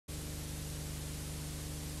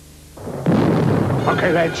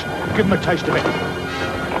OK, lads, give them a taste of it.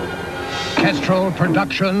 Kestrel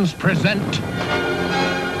Productions present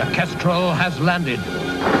The Kestrel has landed.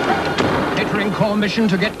 Catering Corps mission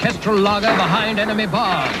to get Kestrel lager behind enemy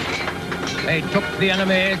bars. They took the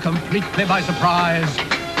enemy completely by surprise.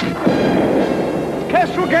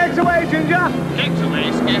 Kestrel kegs away, Ginger! Kegs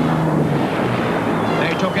away, Skip.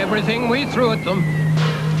 They took everything we threw at them.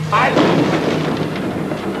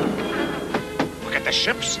 Look at the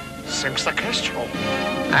ships. Sinks the Kestrel.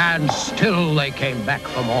 And still they came back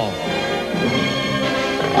for more.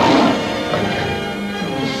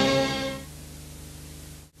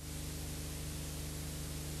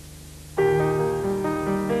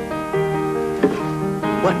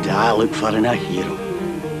 What do I look for in a hero?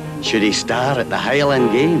 Should he star at the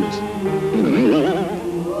Highland Games?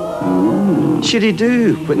 Should he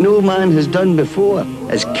do what no man has done before,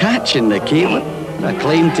 as catching the caper, a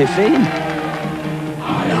claim to fame?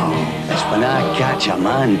 No, it's when I catch a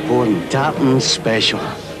man pouring Tartan Special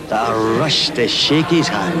that I rush to shake his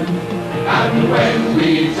hand. And when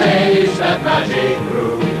we taste that magic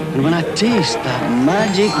brew, And when I taste that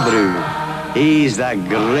magic brew, he's the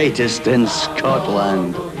greatest in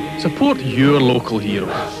Scotland. Support your local hero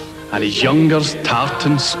and his younger's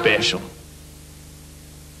Tartan Special.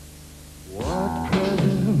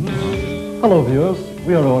 Hello viewers,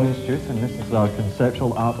 we are Orange Juice and this is our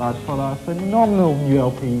conceptual art ad for our phenomenal new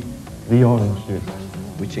LP, The Orange Juice.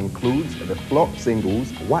 Which includes the flop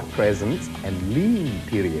singles, What Presents and Lean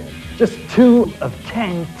Period. Just 2 of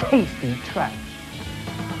 10 tasty tracks.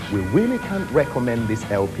 We really can't recommend this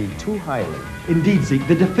LP too highly. Indeed, Zeke,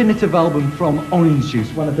 the definitive album from Orange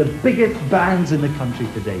Juice, one of the biggest bands in the country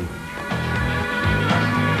today.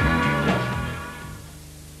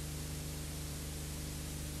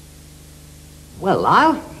 Well,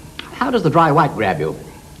 Lyle, how does the dry white grab you?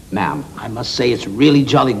 Ma'am, I must say it's really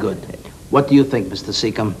jolly good. What do you think, Mr.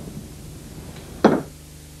 Seacombe?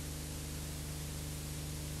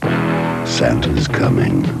 Santa's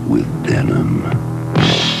coming with denim.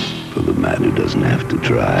 For the man who doesn't have to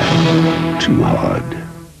try too hard.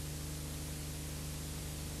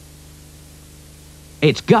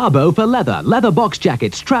 It's Garbo for leather. Leather box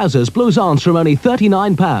jackets, trousers, blousons from only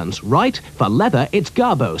 £39. Right? For leather, it's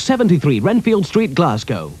Garbo, 73 Renfield Street,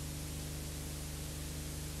 Glasgow.